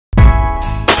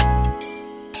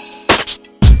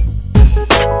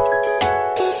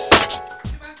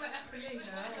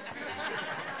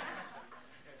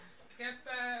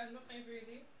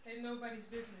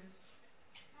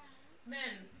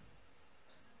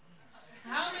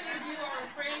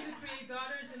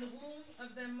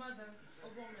mother, a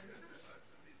woman.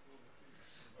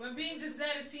 When being just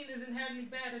that is seen as inherently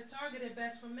bad, a target at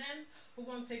best for men who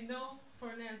won't take no for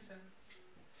an answer.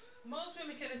 Most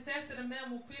women can attest that a man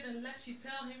will quit unless you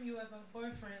tell him you have a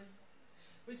boyfriend,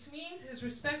 which means his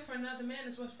respect for another man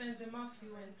is what fends him off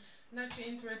you and not your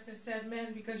interest in said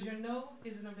men because your no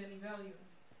isn't of any value.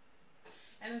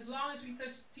 And as long as we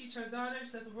teach our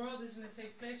daughters that the world isn't a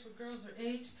safe place for girls her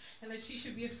age and that she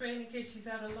should be afraid in case she's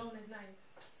out alone at night.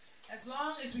 As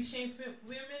long as we shame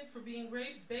women for being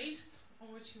raped based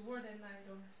on what she wore that night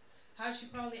or how she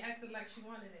probably acted like she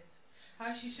wanted it,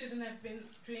 how she shouldn't have been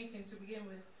drinking to begin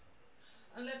with.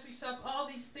 Unless we stop all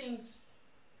these things,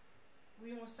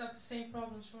 we won't stop the same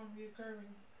problems from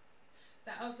reoccurring.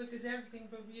 The outlook is everything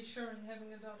but reassuring,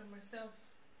 having a daughter myself.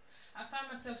 I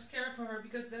find myself scared for her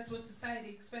because that's what society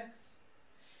expects.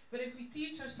 But if we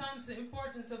teach our sons the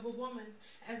importance of a woman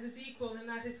as his equal and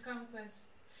not his conquest,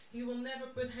 he will never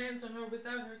put hands on her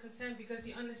without her consent because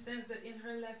he understands that in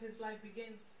her lap his life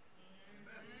begins.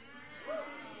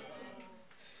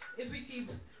 If we keep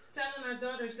telling our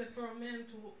daughters that for a man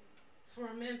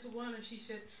to want her, she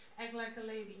should act like a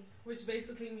lady, which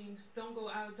basically means don't go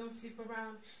out, don't sleep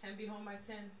around, and be home by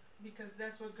 10, because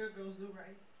that's what good girls do,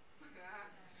 right?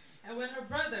 And when her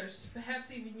brothers,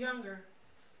 perhaps even younger,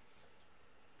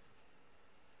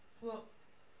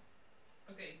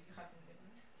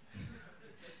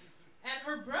 and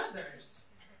her brothers,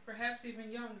 perhaps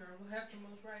even younger, will have the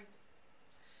most right.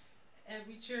 And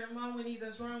we cheer him on when he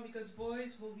does wrong because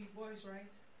boys will be boys, right?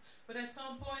 But at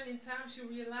some point in time, she'll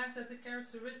realize that the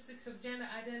characteristics of gender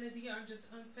identity aren't just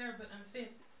unfair but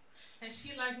unfit. And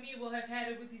she, like me, will have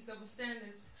had it with these double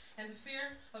standards and the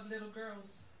fear of little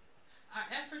girls. Our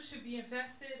efforts should be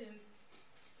invested in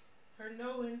her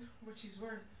knowing what she's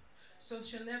worth, so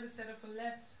she'll never settle for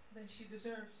less than she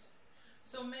deserves.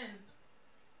 So men,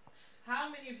 how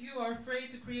many of you are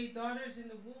afraid to create daughters in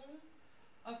the womb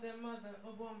of their mother,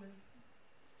 a woman,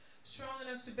 strong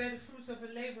enough to bear the fruits of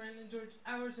her labor and endure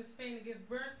hours of pain to give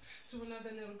birth to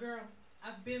another little girl?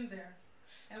 I've been there.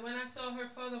 And when I saw her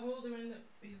father hold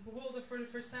her for the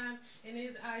first time, in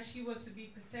his eyes she was to be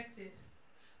protected.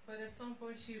 But at some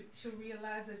point she'll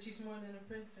realize that she's more than a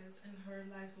princess and her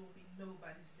life will be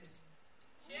nobody's business.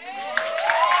 Yeah.